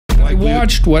I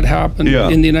watched what happened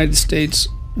in the United States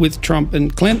with Trump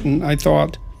and Clinton. I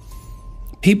thought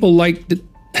people liked the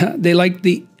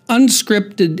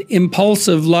unscripted,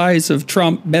 impulsive lies of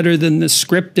Trump better than the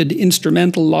scripted,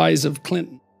 instrumental lies of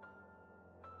Clinton.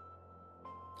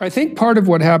 I think part of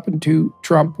what happened to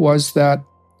Trump was that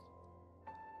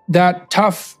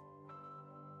tough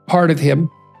part of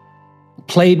him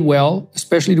played well,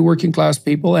 especially to working class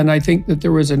people. And I think that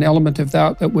there was an element of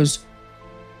that was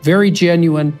very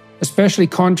genuine, especially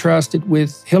contrasted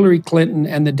with Hillary Clinton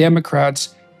and the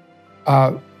Democrats,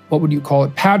 what would you call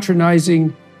it,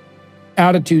 patronizing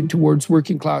attitude towards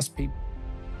working class people.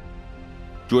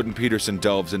 Jordan Peterson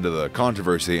delves into the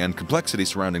controversy and complexity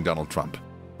surrounding Donald Trump,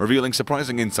 revealing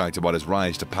surprising insights about his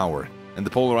rise to power and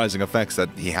the polarizing effects that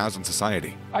he has on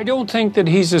society. I don't think that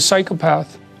he's a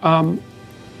psychopath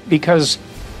because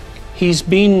he's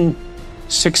been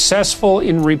successful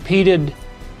in repeated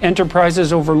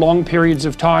enterprises over long periods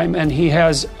of time, and he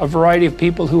has a variety of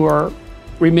people who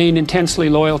remain intensely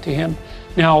loyal to him.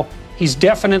 Now, he's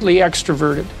definitely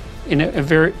extroverted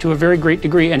to a very great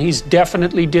degree, and he's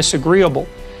definitely disagreeable.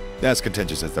 As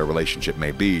contentious as their relationship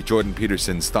may be, Jordan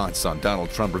Peterson's thoughts on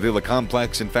Donald Trump reveal a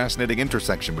complex and fascinating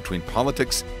intersection between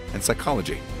politics and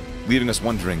psychology, leaving us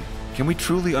wondering, can we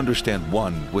truly understand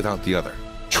one without the other?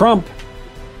 Trump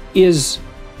is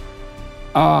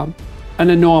an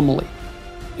anomaly,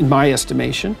 in my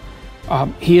estimation.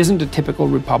 He isn't a typical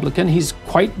Republican. He's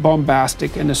quite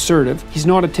bombastic and assertive. He's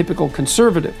not a typical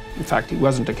conservative. In fact, he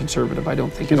wasn't a conservative, I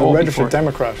don't think. He's a registered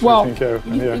Democrat. Well,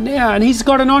 yeah, and he's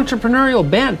got an entrepreneurial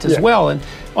bent as well, and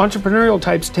entrepreneurial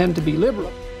types tend to be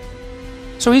liberal.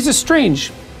 So he's a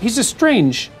strange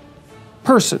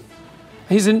person.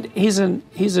 He's an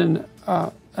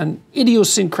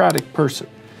idiosyncratic person.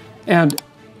 And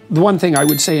the one thing I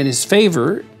would say in his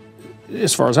favor,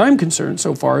 as far as I'm concerned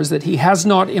so far, is that he has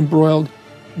not embroiled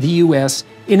the U.S.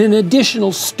 in an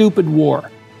additional stupid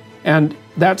war. And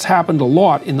that's happened a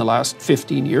lot in the last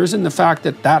 15 years, and the fact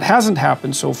that that hasn't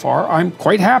happened so far, I'm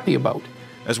quite happy about.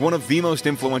 As one of the most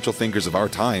influential thinkers of our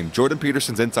time, Jordan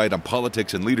Peterson's insight on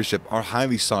politics and leadership are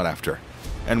highly sought after.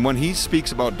 And when he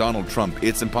speaks about Donald Trump,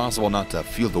 it's impossible not to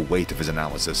feel the weight of his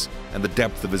analysis and the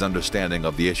depth of his understanding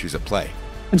of the issues at play.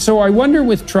 And so I wonder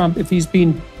with Trump if he's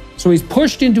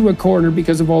pushed into a corner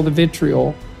because of all the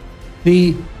vitriol.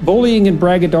 The bullying and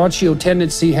braggadocio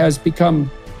tendency has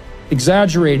become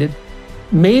exaggerated.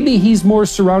 Maybe he's more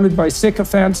surrounded by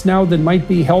sycophants now than might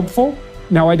be helpful.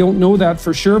 Now, I don't know that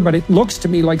for sure, but it looks to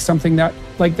me like something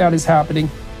like that is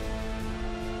happening.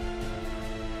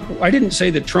 I didn't say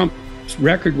that Trump's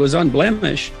record was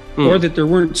unblemished or that there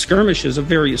weren't skirmishes of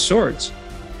various sorts.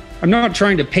 I'm not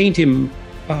trying to paint him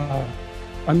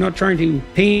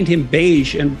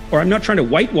beige, or I'm not trying to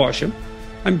whitewash him.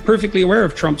 I'm perfectly aware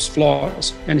of Trump's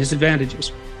flaws and his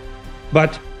advantages.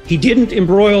 But he didn't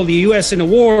embroil the U.S. in a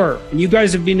war, and you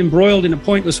guys have been embroiled in a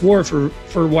pointless war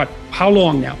for what? How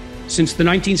long now? Since the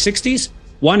 1960s?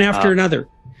 One after another.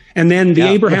 And then the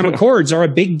Abraham Accords are a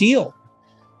big deal.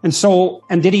 And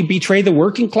did he betray the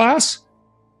working class?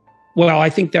 Well, I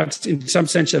think that's in some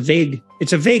sense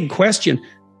it's a vague question.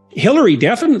 Hillary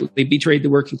definitely betrayed the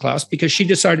working class because she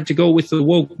decided to go with the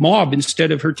woke mob instead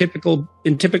of the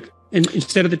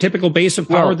typical base of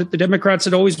power that the Democrats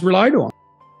had always relied on.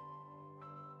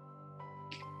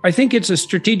 I think it's a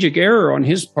strategic error on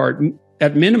his part,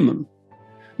 at minimum.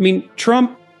 I mean,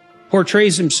 Trump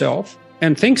portrays himself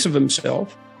and thinks of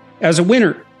himself as a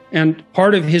winner, and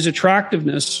part of his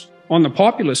attractiveness on the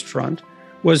populist front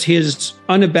was his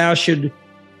unabashed,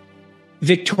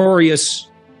 victorious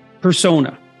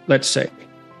persona, let's say.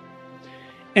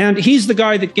 And he's the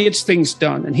guy that gets things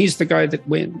done, and he's the guy that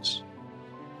wins.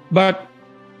 But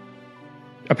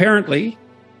apparently,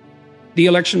 the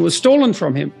election was stolen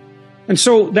from him. And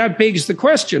so that begs the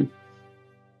question,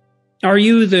 are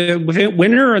you the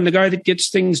winner and the guy that gets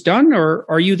things done, or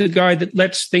are you the guy that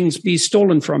lets things be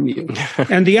stolen from you?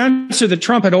 And the answer that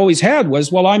Trump had always had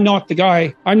was, well, I'm not the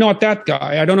guy. I'm not that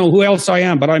guy. I don't know who else I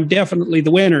am, but I'm definitely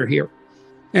the winner here.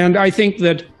 And I think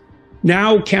that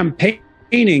now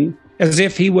campaigning as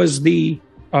if he was the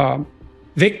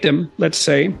victim, let's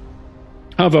say,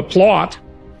 of a plot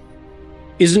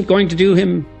isn't going to do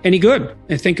him any good.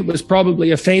 I think it was probably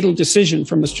a fatal decision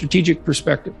from a strategic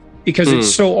perspective because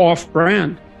it's so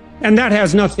off-brand. And that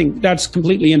has nothing, that's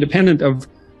completely independent of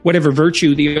whatever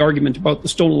virtue the argument about the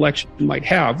stolen election might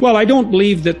have. Well, I don't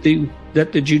believe that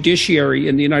the judiciary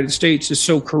in the United States is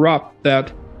so corrupt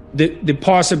that the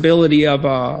possibility of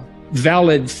a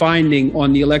valid finding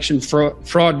on the election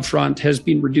fraud front has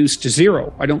been reduced to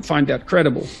zero. I don't find that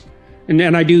credible.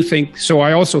 And I do think, so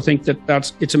I also think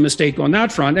that it's a mistake on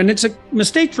that front. And it's a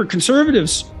mistake for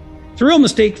conservatives It's a real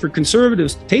mistake for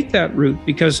conservatives to take that route,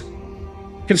 because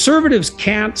conservatives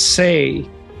can't say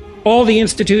all the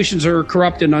institutions are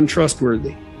corrupt and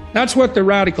untrustworthy. That's what the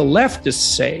radical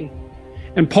leftists say.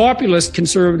 And populist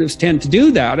conservatives tend to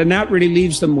do that, and that really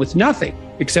leaves them with nothing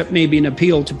except maybe an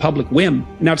appeal to public whim,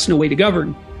 and that's no way to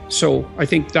govern. So I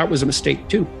think that was a mistake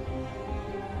too.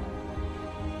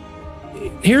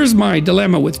 Here's my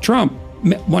dilemma with Trump,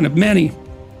 one of many.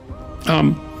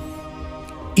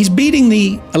 He's beating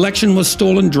the election was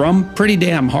stolen drum pretty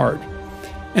damn hard.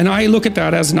 And I look at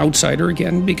that as an outsider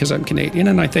again, because I'm Canadian,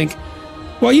 and I think,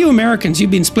 well, you Americans,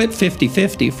 you've been split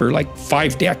 50-50 for like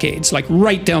 5 decades, like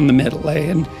right down the middle,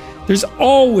 eh? And there's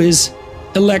always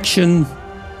election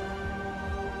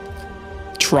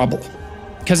trouble,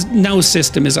 because no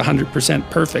system is 100%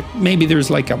 perfect. Maybe there's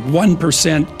like a 1%,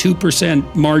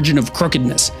 2% margin of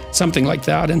crookedness, something like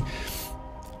that. And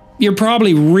you're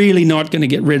probably really not going to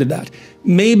get rid of that.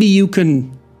 Maybe you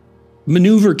can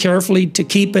maneuver carefully to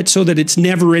keep it so that it's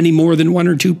never any more than 1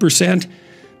 or 2%.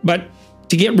 But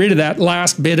to get rid of that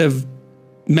last bit of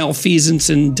malfeasance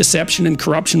and deception and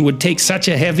corruption would take such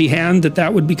a heavy hand that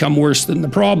that would become worse than the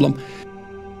problem.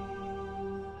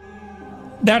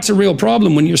 That's a real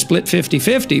problem when you're split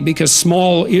 50-50, because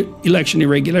small election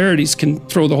irregularities can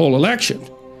throw the whole election.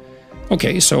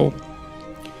 Okay, so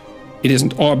it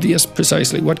isn't obvious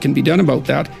precisely what can be done about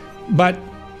that, but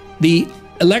the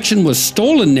election was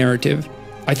stolen narrative,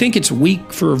 I think it's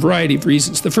weak for a variety of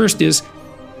reasons. The first is,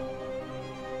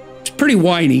 it's pretty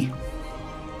whiny.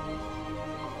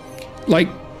 Like,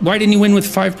 why didn't you win with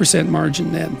 5%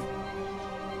 margin then?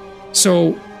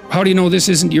 So how do you know this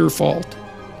isn't your fault?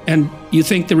 And you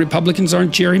think the Republicans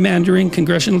aren't gerrymandering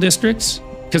congressional districts?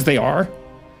 Because they are.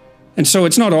 And so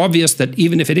it's not obvious that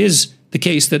even if it is the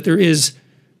case that there is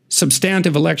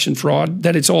substantive election fraud,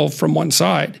 that it's all from one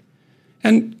side.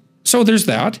 And so there's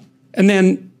that. And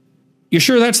then, you're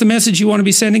sure that's the message you want to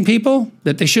be sending people?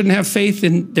 That they shouldn't have faith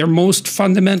in their most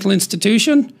fundamental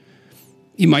institution?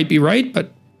 You might be right,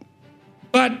 but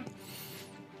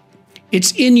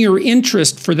it's in your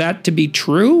interest for that to be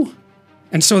true.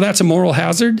 And so that's a moral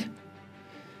hazard.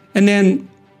 And then,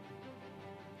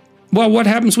 well, what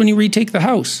happens when you retake the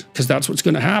House? Because that's what's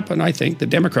going to happen. I think the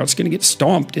Democrats are going to get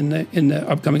stomped in the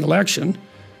upcoming election.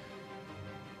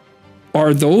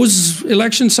 Are those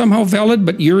elections somehow valid,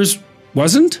 but yours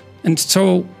wasn't? And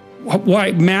so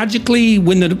why magically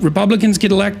when the Republicans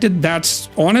get elected, that's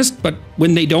honest, but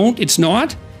when they don't, it's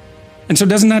not? And so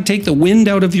doesn't that take the wind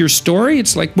out of your story?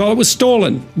 It's like, well, it was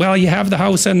stolen. Well, you have the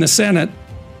House and the Senate.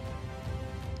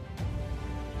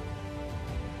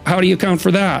 How do you account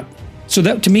for that? So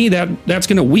that, to me, that's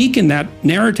going to weaken that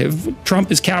narrative. Trump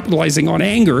is capitalizing on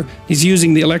anger. He's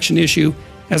using the election issue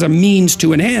as a means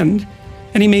to an end.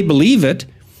 And he may believe it,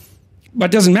 but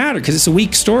it doesn't matter because it's a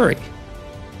weak story.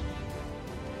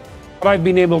 But I've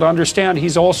been able to understand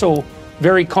he's also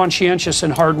very conscientious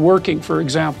and hardworking, for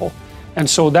example. And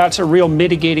so that's a real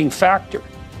mitigating factor.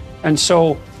 And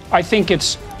so I think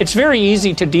it's very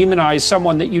easy to demonize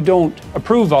someone that you don't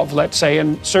approve of, let's say,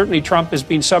 and certainly Trump has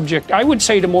been subject, I would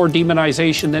say, to more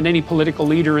demonization than any political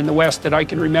leader in the West that I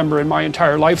can remember in my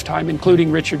entire lifetime,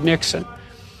 including Richard Nixon.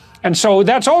 And so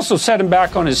that's also set him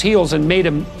back on his heels and made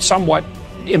him somewhat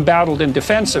embattled and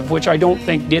defensive, which I don't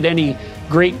think did any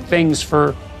great things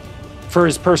for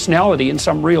his personality in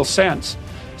some real sense.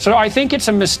 So I think it's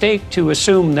a mistake to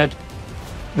assume that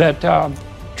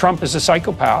Trump is a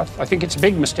psychopath. I think it's a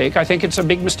big mistake. I think it's a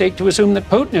big mistake to assume that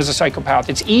Putin is a psychopath.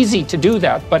 It's easy to do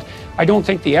that, but I don't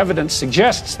think the evidence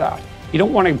suggests that. You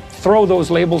don't want to throw those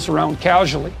labels around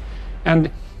casually. And,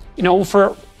 you know,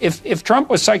 if Trump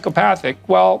was psychopathic,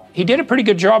 well, he did a pretty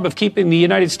good job of keeping the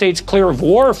United States clear of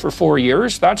war for 4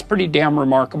 years. That's pretty damn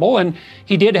remarkable. And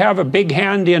he did have a big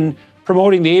hand in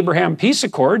promoting the Abraham Peace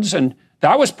Accords, and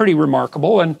that was pretty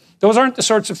remarkable. And those aren't the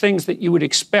sorts of things that you would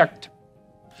expect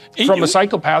from a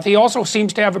psychopath. He also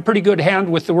seems to have a pretty good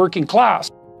hand with the working class.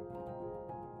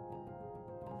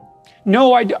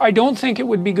 No, I don't think it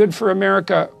would be good for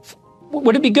America.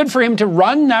 Would it be good for him to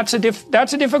run? That's a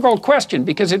difficult question,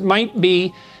 because it might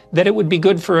be that it would be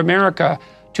good for America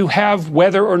to have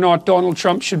whether or not Donald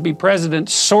Trump should be president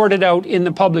sorted out in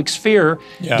the public sphere,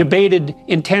 debated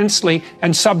intensely,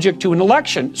 and subject to an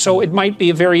election. So it might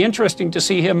be very interesting to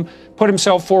see him put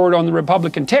himself forward on the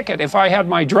Republican ticket. If I had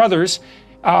my druthers,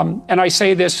 and I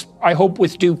say this, I hope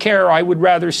with due care, I would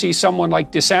rather see someone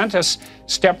like DeSantis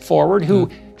step forward, who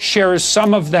shares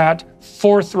some of that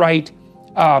forthright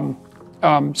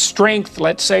strength,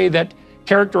 let's say, that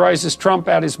characterizes Trump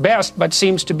at his best, but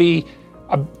seems to be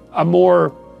a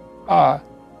more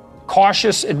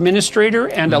cautious administrator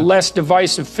and a less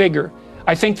divisive figure.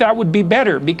 I think that would be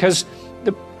better, because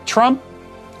Trump,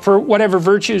 for whatever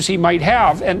virtues he might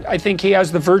have, and I think he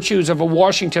has the virtues of a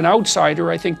Washington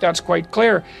outsider, I think that's quite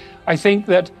clear. I think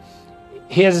that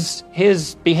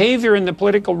his behavior in the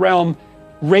political realm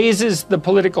raises the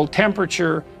political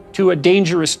temperature to a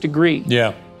dangerous degree.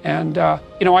 Yeah. And,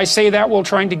 you know, I say that while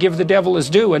trying to give the devil his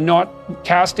due and not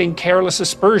casting careless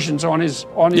aspersions on his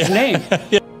name.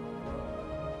 Yeah.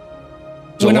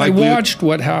 When I watched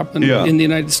what happened in the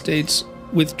United States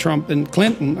with Trump and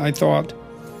Clinton, I thought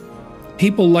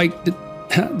people liked the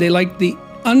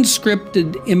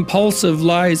unscripted, impulsive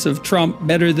lies of Trump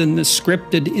better than the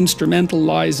scripted, instrumental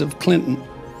lies of Clinton.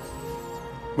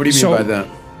 What do you mean by that?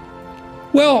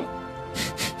 Well,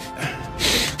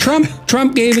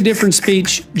 Trump gave a different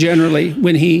speech generally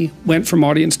when he went from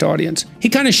audience to audience. He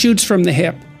kind of shoots from the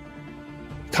hip,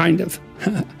 kind of,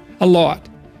 a lot.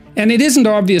 And it isn't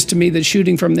obvious to me that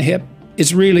shooting from the hip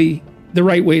is really the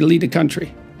right way to lead a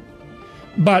country.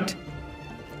 But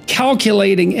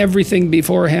calculating everything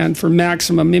beforehand for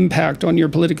maximum impact on your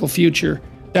political future,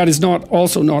 that is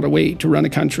also not a way to run a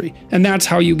country. And that's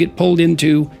how you get pulled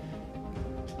into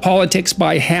politics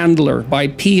by handler, by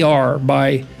PR,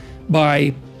 by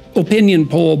opinion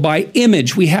poll, by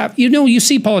image. We have, you know, you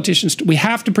see politicians, we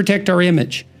have to protect our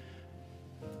image.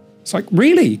 It's like,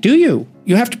 really? Do you?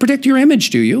 You have to protect your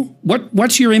image, do you?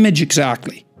 What's your image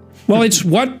exactly? Well, it's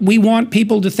what we want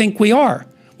people to think we are.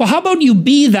 Well, how about you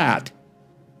be that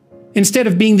instead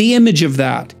of being the image of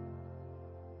that?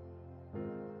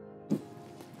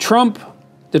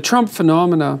 The Trump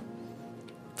phenomenon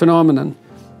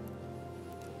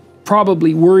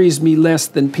probably worries me less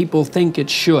than people think it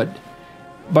should.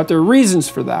 But there are reasons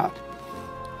for that.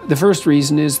 The first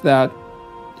reason is that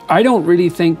I don't really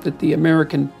think that the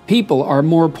American people are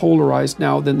more polarized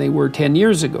now than they were 10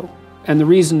 years ago. And the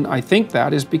reason I think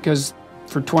that is because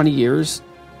for 20 years,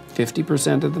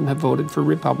 50% of them have voted for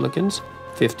Republicans,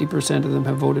 50% of them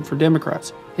have voted for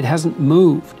Democrats. It hasn't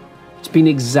moved. It's been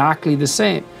exactly the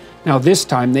same. Now, this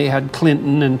time they had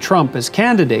Clinton and Trump as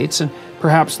candidates, and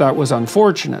perhaps that was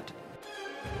unfortunate.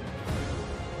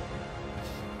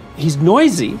 He's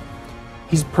noisy,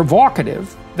 he's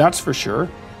provocative, that's for sure.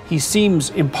 He seems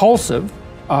impulsive,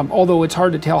 although it's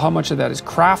hard to tell how much of that is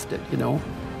crafted, you know.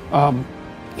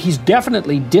 He's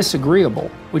definitely disagreeable,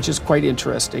 which is quite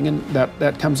interesting, and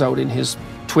that comes out in his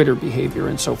Twitter behavior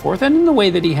and so forth, and in the way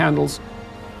that he handles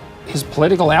his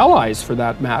political allies, for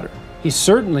that matter. He's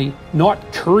certainly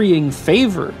not currying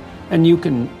favor, and you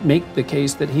can make the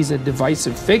case that he's a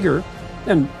divisive figure,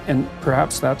 and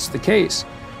perhaps that's the case.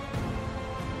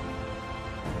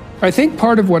 I think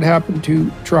part of what happened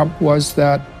to Trump was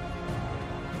that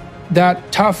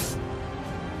tough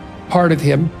part of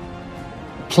him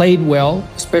played well,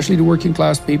 especially to working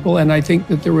class people, and I think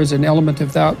that there was an element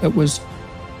of that was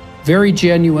very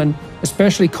genuine,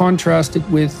 especially contrasted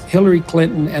with Hillary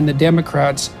Clinton and the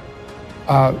Democrats,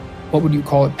 what would you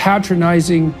call it,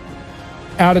 patronizing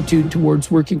attitude towards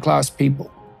working class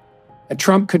people. And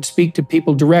Trump could speak to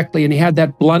people directly, and he had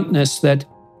that bluntness that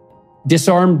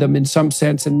disarmed them in some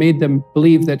sense and made them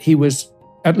believe that he was,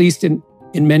 at least in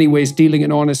many ways, dealing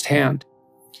an honest hand.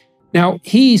 Now,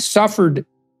 he suffered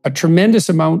a tremendous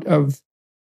amount of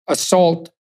assault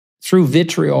through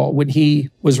vitriol when he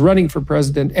was running for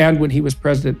president and when he was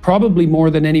president, probably more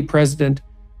than any president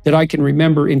that I can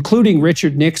remember, including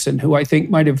Richard Nixon, who I think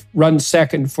might have run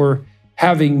second for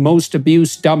having most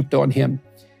abuse dumped on him.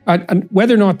 And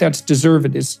whether or not that's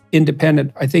deserved is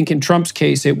independent. I think in Trump's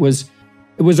case, it was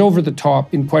over the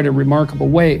top in quite a remarkable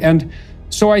way. And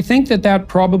so I think that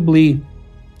probably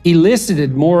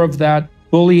elicited more of that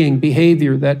bullying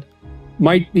behavior that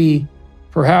might be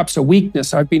perhaps a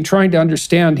weakness. I've been trying to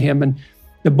understand him, and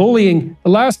the bullying, the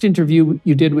last interview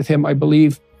you did with him, I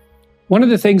believe, one of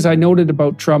the things I noted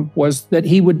about Trump was that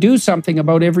he would do something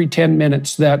about every 10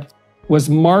 minutes that was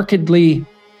markedly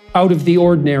out of the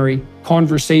ordinary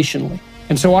conversationally.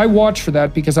 And so I watch for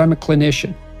that because I'm a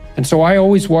clinician. And so I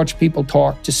always watch people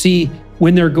talk to see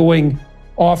when they're going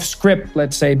off script,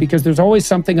 let's say, because there's always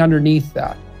something underneath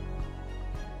that.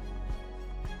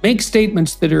 Make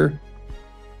statements that are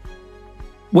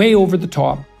way over the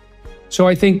top. So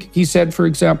I think he said, for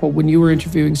example, when you were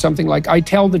interviewing, something like, "I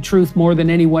tell the truth more than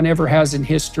anyone ever has in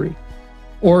history."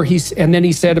 Or and then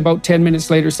he said about 10 minutes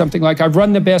later, something like, "I've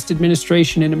run the best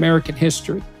administration in American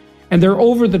history." And they're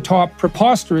over the top,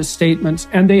 preposterous statements,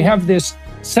 and they have this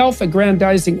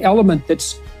self-aggrandizing element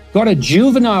that's got a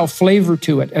juvenile flavor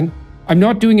to it. And I'm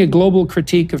not doing a global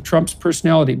critique of Trump's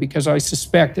personality because I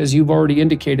suspect, as you've already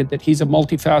indicated, that he's a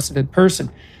multifaceted person.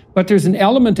 But there's an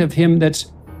element of him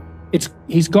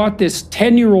he's got this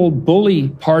 10-year-old bully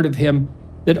part of him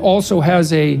that also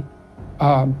has a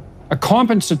a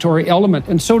compensatory element.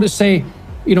 And so to say,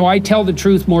 you know, I tell the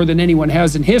truth more than anyone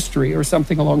has in history or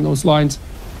something along those lines,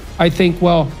 I think,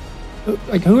 well,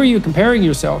 like, who are you comparing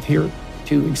yourself here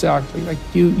to exactly? Like,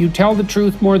 you tell the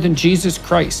truth more than Jesus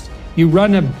Christ. You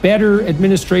run a better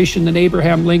administration than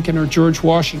Abraham Lincoln or George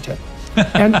Washington.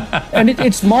 And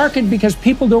it's marked because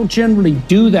people don't generally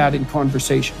do that in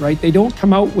conversation, right? They don't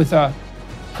come out with a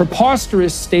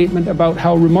preposterous statement about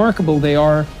how remarkable they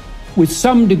are with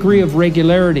some degree of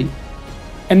regularity.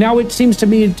 And now it seems to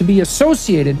me to be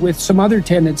associated with some other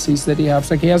tendencies that he has.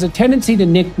 Like, he has a tendency to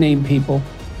nickname people,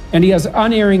 and he has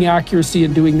unerring accuracy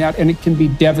in doing that, and it can be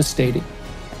devastating.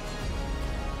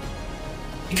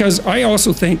 Because I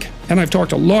also think, and I've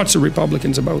talked to lots of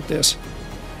Republicans about this,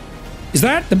 is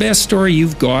that the best story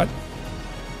you've got?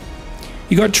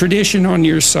 You got tradition on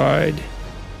your side.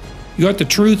 You got the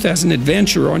truth as an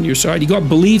adventure on your side. You got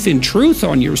belief in truth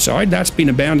on your side. That's been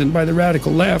abandoned by the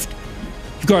radical left.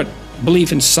 You've got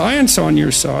belief in science on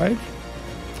your side.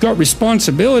 You've got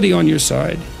responsibility on your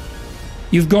side.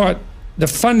 You've got the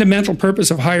fundamental purpose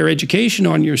of higher education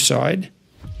on your side.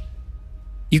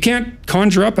 You can't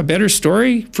conjure up a better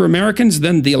story for Americans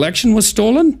than the election was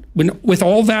stolen with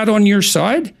all that on your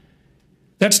side?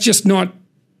 That's just not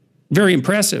very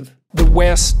impressive. The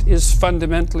West is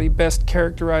fundamentally best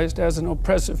characterized as an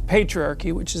oppressive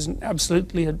patriarchy, which is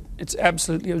it's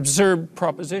absolutely absurd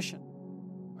proposition.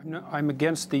 I'm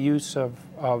against the use of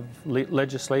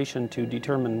legislation to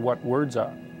determine what words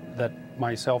that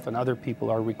myself and other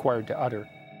people are required to utter.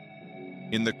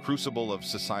 In the crucible of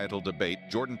societal debate,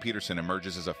 Jordan Peterson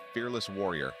emerges as a fearless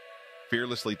warrior,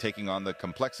 fearlessly taking on the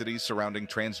complexities surrounding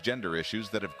transgender issues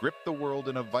that have gripped the world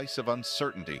in a vice of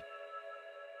uncertainty.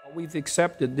 We've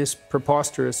accepted this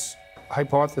preposterous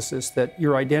hypothesis that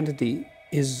your identity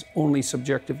is only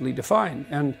subjectively defined.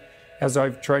 And as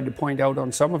I've tried to point out on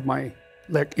in some of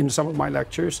my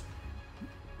lectures,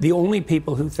 the only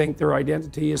people who think their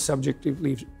identity is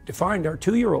subjectively defined are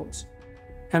 2-year-olds.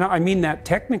 And I mean that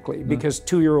technically, because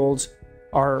 2-year-olds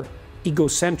are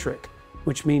egocentric,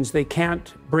 which means they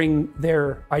can't bring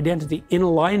their identity in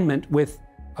alignment with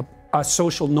a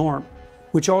social norm,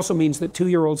 which also means that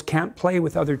 2-year-olds can't play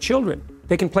with other children.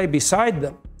 They can play beside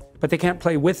them, but they can't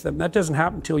play with them. That doesn't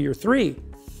happen until you're 3.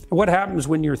 And what happens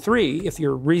when you're 3, if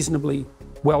you're reasonably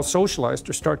well socialized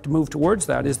or start to move towards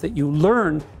that, is that you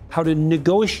learn how to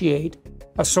negotiate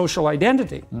a social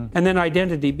identity. And then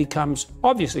identity becomes,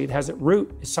 obviously it has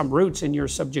some roots in your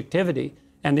subjectivity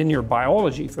and in your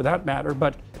biology for that matter,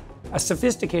 but a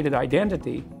sophisticated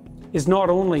identity is not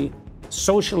only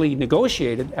socially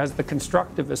negotiated, as the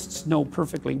constructivists know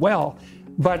perfectly well,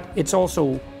 but it's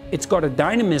got a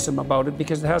dynamism about it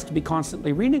because it has to be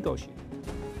constantly renegotiated.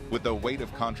 With the weight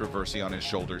of controversy on his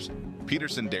shoulders,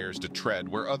 Peterson dares to tread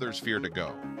where others fear to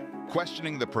go,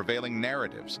 questioning the prevailing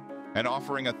narratives and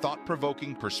offering a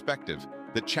thought-provoking perspective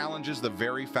that challenges the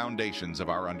very foundations of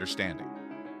our understanding.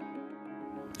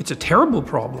 It's a terrible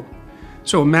problem.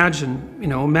 So imagine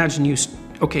you,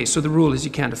 okay, so the rule is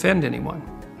you can't offend anyone,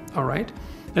 all right?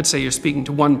 Let's say you're speaking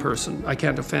to one person, I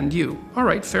can't offend you. All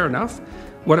right, fair enough.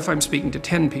 What if I'm speaking to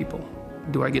 10 people?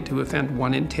 Do I get to offend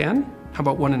 1 in 10? How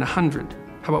about 1 in 100?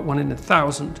 How about 1 in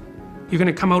 1,000? You're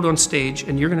gonna come out on stage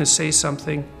and you're gonna say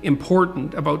something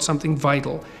important about something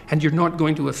vital, and you're not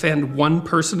going to offend 1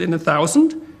 person in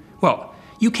 1,000? Well,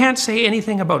 you can't say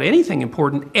anything about anything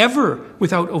important ever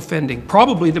without offending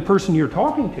probably the person you're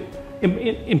talking to.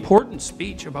 Important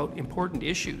speech about important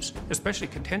issues, especially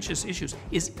contentious issues,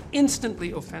 is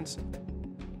instantly offensive.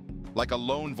 Like a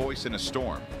lone voice in a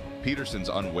storm, Peterson's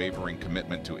unwavering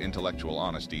commitment to intellectual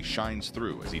honesty shines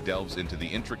through as he delves into the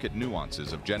intricate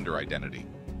nuances of gender identity,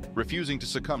 refusing to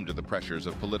succumb to the pressures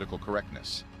of political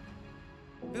correctness.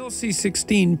 Bill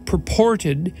C-16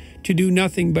 purported to do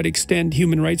nothing but extend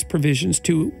human rights provisions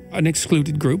to an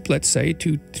excluded group, let's say,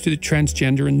 to the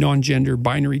transgender and non-gender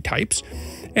binary types,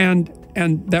 and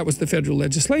that was the federal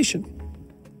legislation.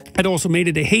 It also made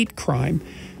it a hate crime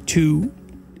to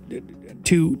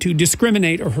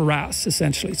discriminate or harass,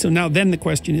 essentially. So now then the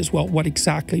question is, well, what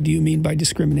exactly do you mean by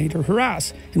discriminate or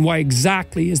harass? And why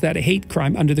exactly is that a hate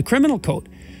crime under the criminal code?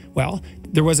 Well,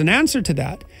 there was an answer to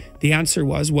that. The answer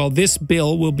was, well, this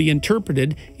bill will be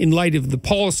interpreted in light of the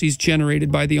policies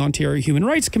generated by the Ontario Human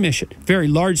Rights Commission. Very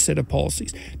large set of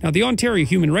policies. Now, the Ontario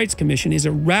Human Rights Commission is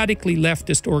a radically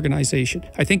leftist organization.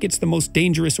 I think it's the most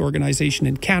dangerous organization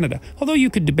in Canada, although you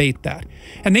could debate that.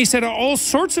 And they set all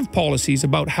sorts of policies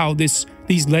about how this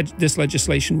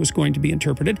legislation was going to be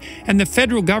interpreted, and the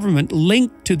federal government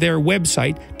linked to their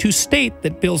website to state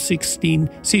that Bill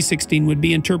C-16 would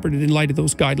be interpreted in light of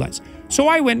those guidelines. So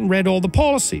I went and read all the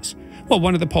policies. Well,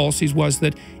 one of the policies was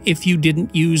that if you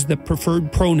didn't use the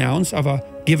preferred pronouns of a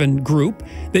given group,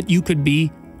 that you could be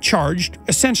charged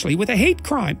essentially with a hate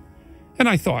crime. And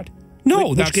I thought, no,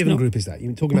 which given group is that?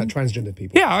 You're talking about transgender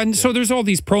people. Yeah, and so there's all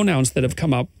these pronouns that have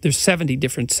come up. There's 70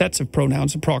 different sets of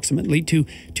pronouns approximately to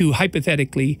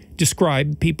hypothetically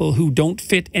describe people who don't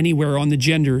fit anywhere on the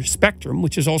gender spectrum,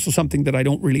 which is also something that I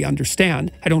don't really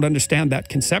understand. I don't understand that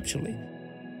conceptually.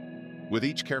 With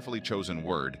each carefully chosen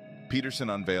word, Peterson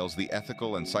unveils the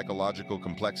ethical and psychological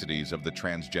complexities of the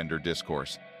transgender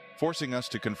discourse, forcing us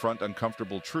to confront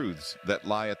uncomfortable truths that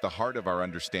lie at the heart of our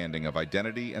understanding of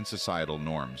identity and societal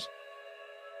norms.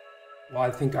 Well,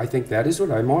 I think that is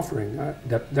what I'm offering.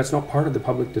 That's not part of the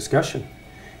public discussion,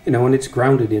 and it's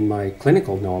grounded in my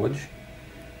clinical knowledge.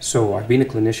 So I've been a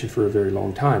clinician for a very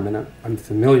long time, and I'm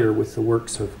familiar with the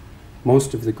works of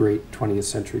most of the great 20th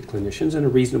century clinicians and a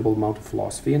reasonable amount of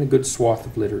philosophy and a good swath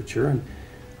of literature. And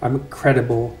I'm a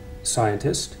credible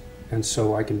scientist, and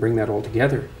so I can bring that all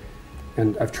together.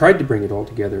 And I've tried to bring it all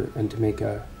together and to make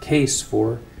a case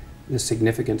for the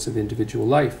significance of individual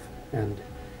life and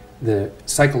the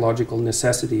psychological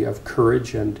necessity of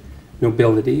courage and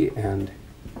nobility and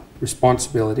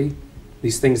responsibility,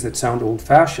 these things that sound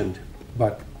old-fashioned,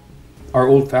 but are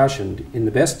old-fashioned in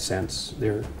the best sense.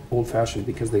 They're old-fashioned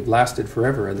because they've lasted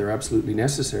forever and they're absolutely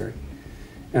necessary.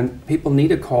 And people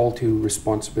need a call to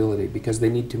responsibility because they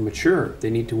need to mature.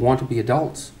 They need to want to be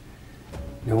adults,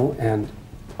 and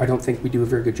I don't think we do a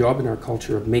very good job in our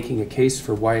culture of making a case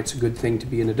for why it's a good thing to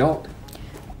be an adult.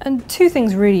 And two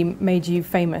things really made you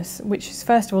famous, which is,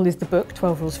 first of all, is the book,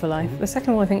 12 Rules for Life. The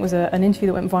second one, I think, was an interview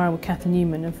that went viral with Kathy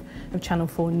Newman of Channel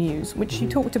 4 News, which you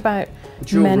talked about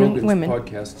men and women.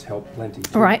 Podcasts help plenty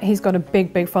too. Right, he's got a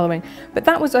big following. But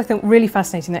that was, I think, really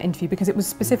fascinating, that interview, because it was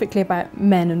specifically about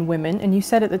men and women. And you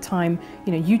said at the time,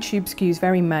 YouTube skews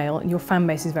very male and your fan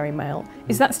base is very male.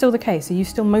 Is that still the case? Are you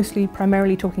still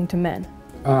primarily talking to men?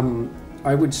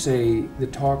 I would say the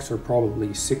talks are probably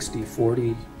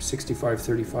 60-40,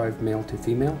 65-35 male to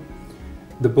female.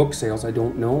 The book sales, I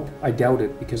don't know. I doubt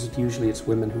it because usually it's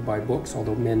women who buy books,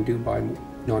 although men do buy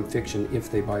nonfiction if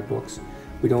they buy books.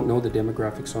 We don't know the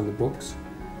demographics on the books.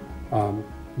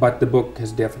 But the book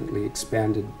has definitely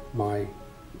expanded my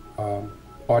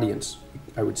audience,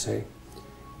 I would say.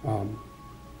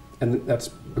 And that's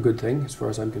a good thing as far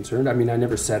as I'm concerned. I mean, I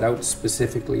never set out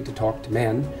specifically to talk to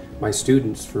men. My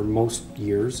students for most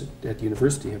years at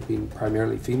university have been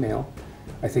primarily female.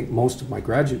 I think most of my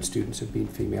graduate students have been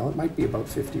female. It might be about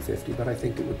 50-50, but I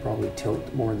think it would probably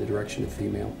tilt more in the direction of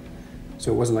female.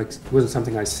 So it wasn't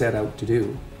something I set out to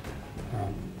do.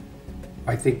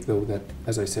 I think, though, that,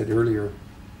 as I said earlier,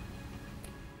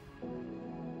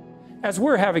 as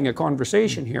we're having a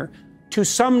conversation here, to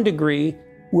some degree,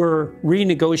 we're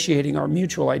renegotiating our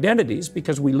mutual identities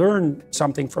because we learn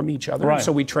something from each other, right.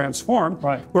 So we transform.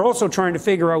 Right. We're also trying to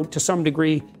figure out, to some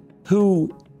degree,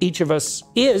 who each of us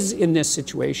is in this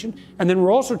situation, and then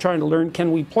we're also trying to learn,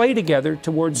 can we play together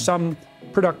towards some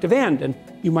productive end? And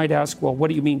you might ask, well, what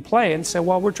do you mean play? And say,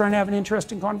 well, we're trying to have an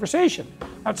interesting conversation.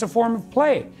 That's a form of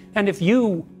play. And if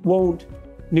you won't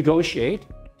negotiate,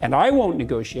 and I won't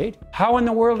negotiate, how in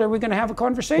the world are we going to have a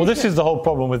conversation? Well, this is the whole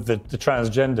problem with the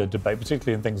transgender debate,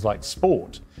 particularly in things like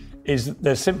sport, is that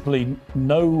there's simply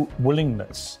no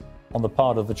willingness on the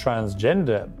part of the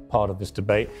transgender part of this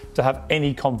debate to have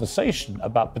any conversation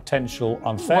about potential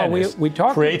unfairness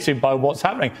created by what's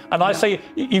happening. And I say,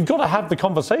 you've got to have the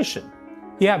conversation.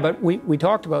 Yeah, but we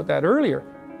talked about that earlier.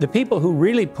 The people who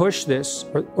really push this,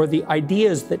 or the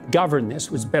ideas that govern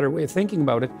this, was a better way of thinking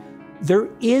about it, there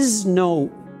is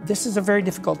no... This is a very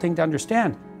difficult thing to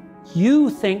understand.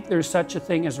 You think there's such a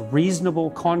thing as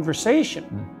reasonable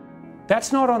conversation.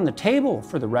 That's not on the table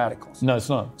for the radicals. No, it's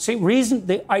not. See,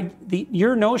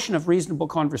 your notion of reasonable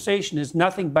conversation is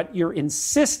nothing but your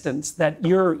insistence that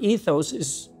your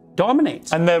ethos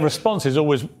dominates. And their response is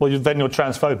always, well, then you're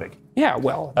transphobic. Yeah,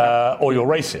 well. Or you're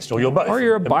racist, or you're both. Or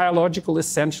you're a biological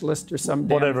essentialist or some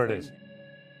whatever it is.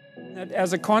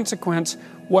 As a consequence,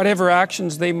 whatever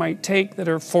actions they might take that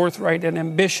are forthright and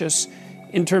ambitious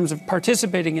in terms of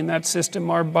participating in that system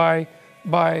are by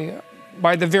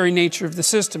the very nature of the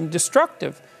system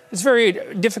destructive. It's very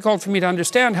difficult for me to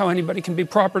understand how anybody can be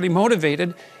properly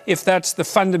motivated if that's the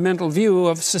fundamental view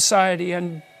of society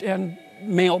and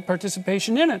male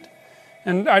participation in it.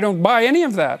 And I don't buy any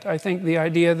of that. I think the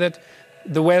idea that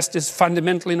the West is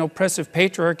fundamentally an oppressive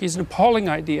patriarchy is an appalling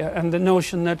idea, and the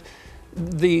notion that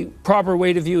the proper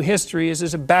way to view history is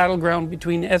as a battleground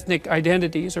between ethnic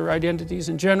identities or identities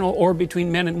in general, or between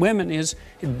men and women, it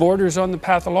borders on the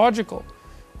pathological.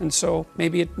 And so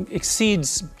maybe it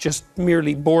exceeds just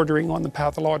merely bordering on the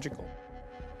pathological.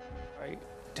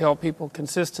 tell people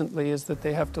consistently is that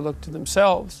they have to look to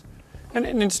themselves.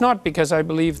 And it's not because I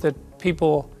believe that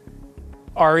people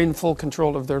are in full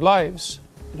control of their lives.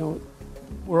 You know,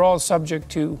 we're all subject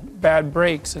to bad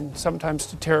breaks and sometimes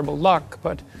to terrible luck,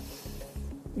 but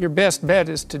your best bet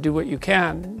is to do what you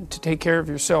can, to take care of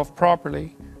yourself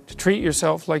properly, to treat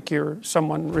yourself like you're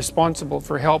someone responsible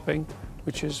for helping,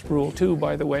 which is rule 2,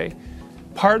 by the way.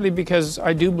 Partly because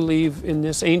I do believe in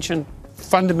this ancient,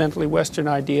 fundamentally Western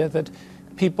idea that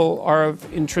people are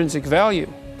of intrinsic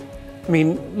value. I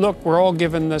mean, look, we're all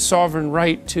given the sovereign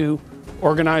right to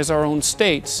organize our own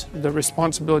states, the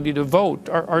responsibility to vote.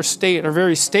 Our state, our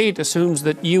very state, assumes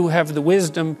that you have the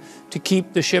wisdom to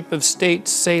keep the ship of state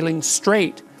sailing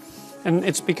straight. And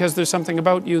it's because there's something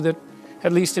about you that,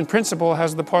 at least in principle,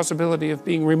 has the possibility of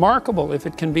being remarkable if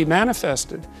it can be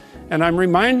manifested. And I'm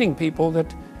reminding people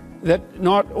that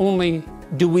not only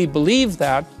do we believe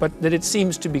that, but that it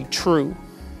seems to be true.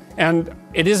 And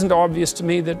it isn't obvious to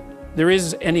me that there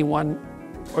is anyone,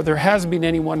 or there has been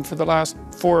anyone for the last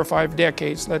 4 or 5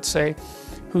 decades, let's say,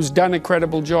 who's done a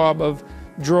credible job of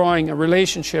drawing a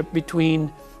relationship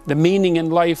between the meaning in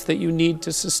life that you need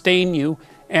to sustain you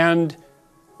and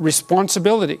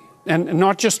responsibility. And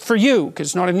not just for you, because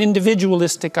it's not an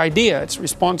individualistic idea. It's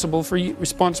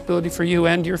responsibility for you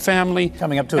and your family.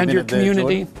 Coming up to and your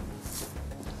community.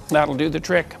 That'll do the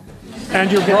trick.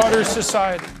 And your broader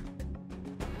society.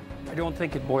 I don't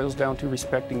think it boils down to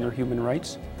respecting their human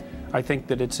rights. I think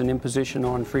that it's an imposition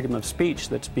on freedom of speech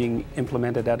that's being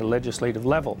implemented at a legislative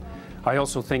level. I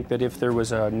also think that if there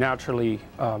was a naturally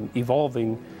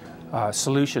evolving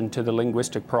solution to the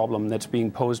linguistic problem that's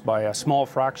being posed by a small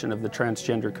fraction of the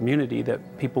transgender community, that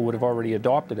people would have already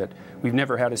adopted it. We've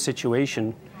never had a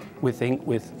situation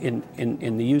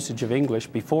in the usage of English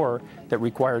before that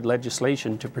required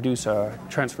legislation to produce a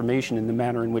transformation in the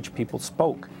manner in which people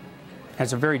spoke.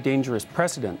 It's a very dangerous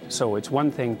precedent. So it's one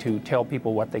thing to tell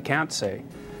people what they can't say.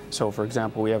 So for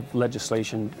example, we have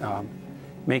legislation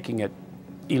making it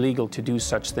illegal to do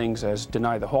such things as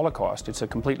deny the Holocaust. It's a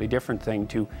completely different thing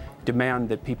to demand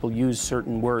that people use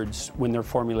certain words when they're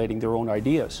formulating their own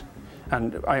ideas.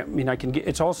 And I mean,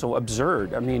 it's also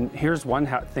absurd. I mean, here's one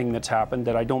thing that's happened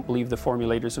that I don't believe the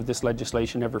formulators of this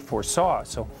legislation ever foresaw.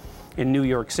 So in New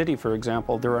York City, for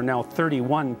example, there are now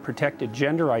 31 protected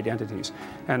gender identities.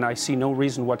 And I see no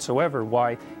reason whatsoever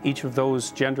why each of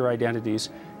those gender identities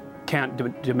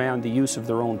can't demand the use of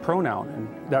their own pronoun.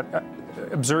 And that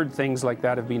absurd things like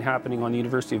that have been happening on the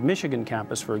University of Michigan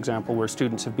campus, for example, where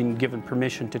students have been given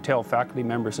permission to tell faculty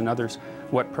members and others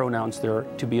what pronouns they're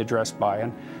to be addressed by,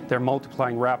 and they're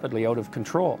multiplying rapidly out of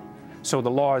control. So the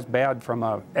law is bad from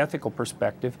an ethical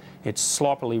perspective, it's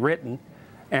sloppily written,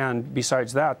 and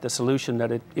besides that, the solution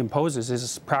that it imposes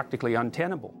is practically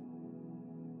untenable.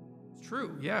 It's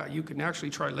true, yeah, you can actually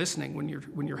try listening when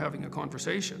you're having a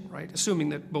conversation, right? Assuming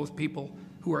that both people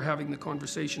who are having the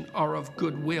conversation are of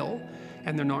goodwill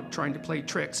and they're not trying to play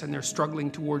tricks and they're struggling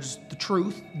towards the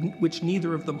truth, which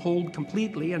neither of them hold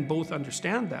completely and both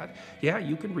understand that. Yeah,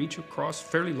 you can reach across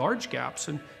fairly large gaps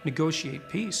and negotiate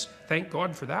peace. Thank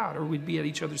God for that, or we'd be at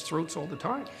each other's throats all the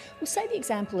time. Well, say the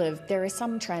example of there are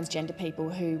some transgender people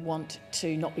who want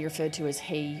to not be referred to as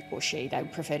he or she. They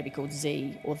would prefer to be called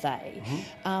Z or they.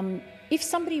 Mm-hmm. If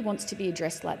somebody wants to be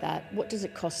addressed like that, what does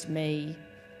it cost me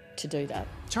to do that?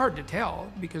 It's hard to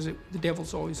tell because the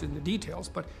devil's always in the details,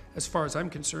 but as far as I'm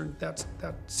concerned, that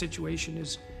situation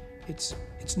is, it's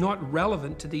not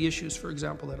relevant to the issues, for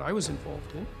example, that I was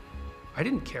involved in. I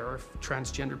didn't care if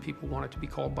transgender people wanted to be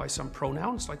called by some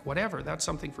pronouns, like whatever, that's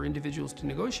something for individuals to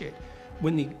negotiate.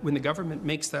 When the government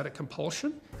makes that a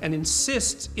compulsion and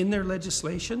insists in their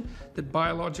legislation that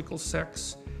biological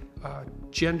sex,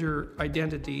 gender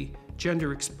identity,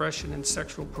 gender expression and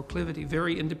sexual proclivity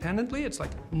vary independently, it's like,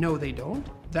 no, they don't.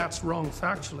 That's wrong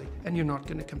factually, and you're not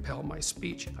going to compel my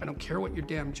speech. I don't care what your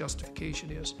damn justification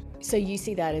is. So you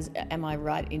see that as, am I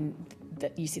right in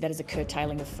that you see that as a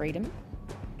curtailing of freedom?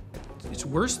 It's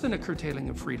worse than a curtailing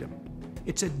of freedom.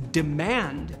 It's a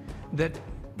demand that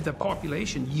the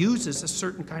population uses a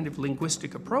certain kind of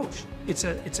linguistic approach. It's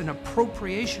an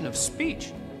appropriation of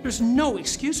speech. There's no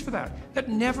excuse for that. That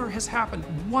never has happened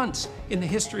once in the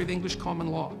history of English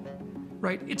common law,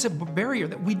 right? It's a barrier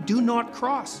that we do not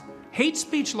cross. Hate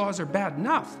speech laws are bad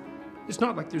enough. It's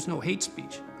not like there's no hate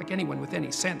speech. Like anyone with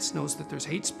any sense knows that there's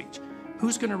hate speech.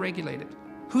 Who's going to regulate it?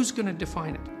 Who's going to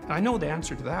define it? And I know the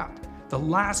answer to that. The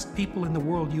last people in the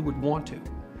world you would want to.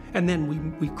 And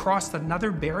then we cross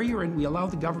another barrier and we allow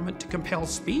the government to compel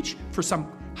speech for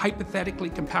some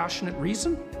hypothetically compassionate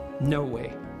reason? No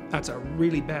way. That's a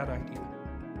really bad idea.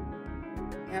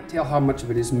 I can't tell how much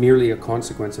of it is merely a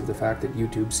consequence of the fact that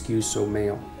YouTube skews so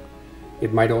male.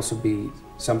 It might also be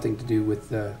something to do with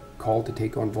the call to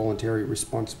take on voluntary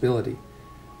responsibility.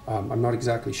 I'm not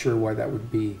exactly sure why that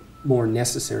would be more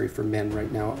necessary for men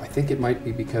right now. I think it might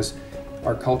be because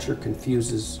our culture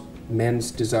confuses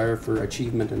men's desire for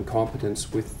achievement and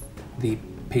competence with the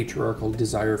patriarchal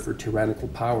desire for tyrannical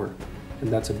power.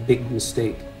 And that's a big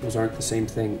mistake. Those aren't the same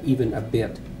thing, even a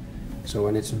bit. So,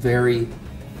 and it's very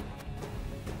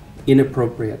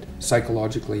inappropriate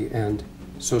psychologically and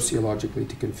sociologically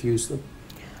to confuse them.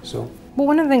 So. Well,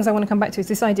 one of the things I want to come back to is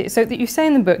this idea. So that you say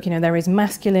in the book, you know, there is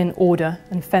masculine order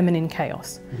and feminine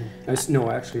chaos. No,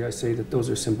 actually, I say that those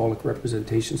are symbolic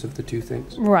representations of the two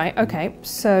things. Right. Okay.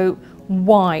 So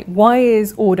why? Why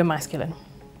is order masculine?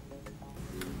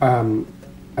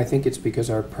 I think it's because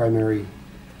our primary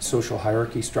social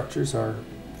hierarchy structures are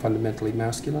fundamentally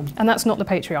masculine. And that's not the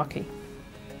patriarchy.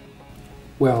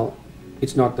 Well,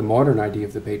 it's not the modern idea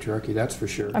of the patriarchy, that's for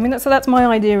sure. I mean, that's my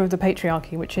idea of the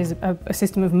patriarchy, which is a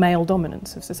system of male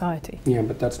dominance of society. Yeah,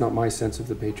 but that's not my sense of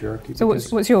the patriarchy. So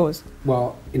what's yours?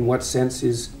 Well, in what sense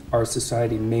is our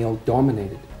society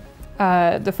male-dominated?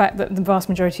 The fact that the vast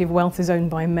majority of wealth is owned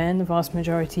by men, the vast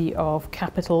majority of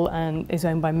capital is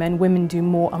owned by men. Women do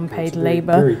more unpaid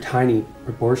labour. Very tiny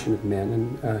proportion of men,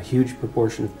 and a huge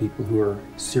proportion of people who are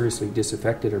seriously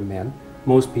disaffected are men.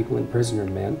 Most people in prison are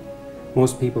men.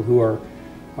 Most people who are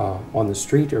on the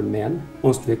street are men.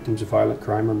 Most victims of violent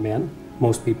crime are men.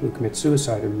 Most people who commit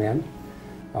suicide are men.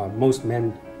 Most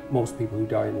people who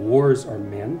die in wars are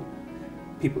men.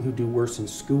 People who do worse in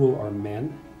school are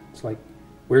men. It's like,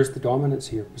 where's the dominance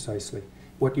here precisely?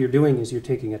 What you're doing is you're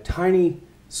taking a tiny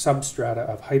substrata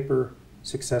of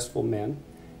hyper-successful men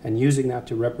and using that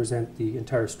to represent the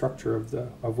entire structure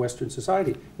of Western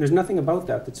society. There's nothing about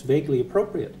that that's vaguely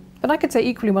appropriate. But I could say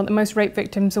equally well that most rape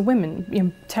victims are women. You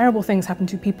know, terrible things happen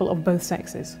to people of both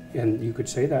sexes. And you could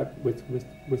say that with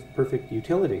perfect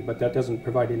utility, but that doesn't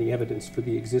provide any evidence for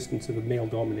the existence of a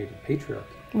male-dominated patriarchy.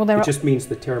 Well, it just means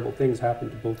that terrible things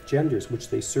happen to both genders, which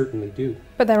they certainly do.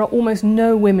 But there are almost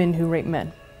no women who rape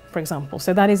men, for example.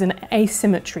 So that is an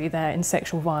asymmetry there in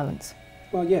sexual violence.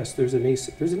 Well, yes, there's an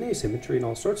asymmetry in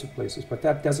all sorts of places, but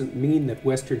that doesn't mean that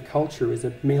Western culture is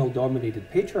a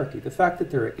male-dominated patriarchy. The fact that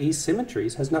there are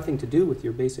asymmetries has nothing to do with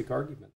your basic argument.